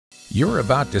You're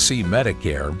about to see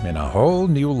Medicare in a whole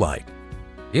new light.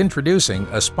 Introducing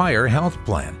Aspire Health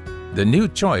Plan, the new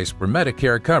choice for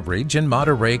Medicare coverage in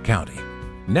Monterey County.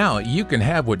 Now you can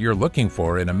have what you're looking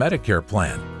for in a Medicare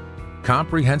plan.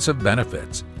 Comprehensive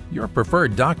benefits, your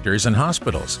preferred doctors and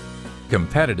hospitals,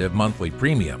 competitive monthly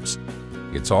premiums.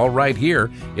 It's all right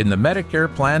here in the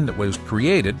Medicare plan that was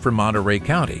created for Monterey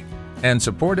County and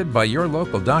supported by your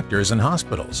local doctors and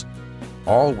hospitals,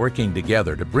 all working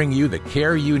together to bring you the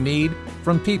care you need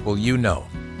from people you know.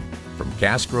 From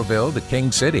Castroville to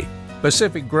King City,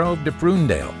 Pacific Grove to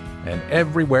Prunedale, and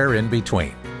everywhere in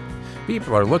between.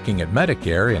 People are looking at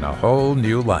Medicare in a whole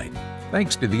new light,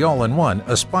 thanks to the all-in-one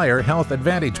Aspire Health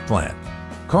Advantage Plan.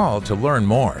 Call to learn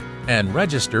more and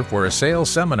register for a sales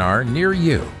seminar near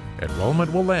you.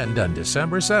 Enrollment will end on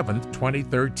December 7th,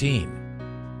 2013.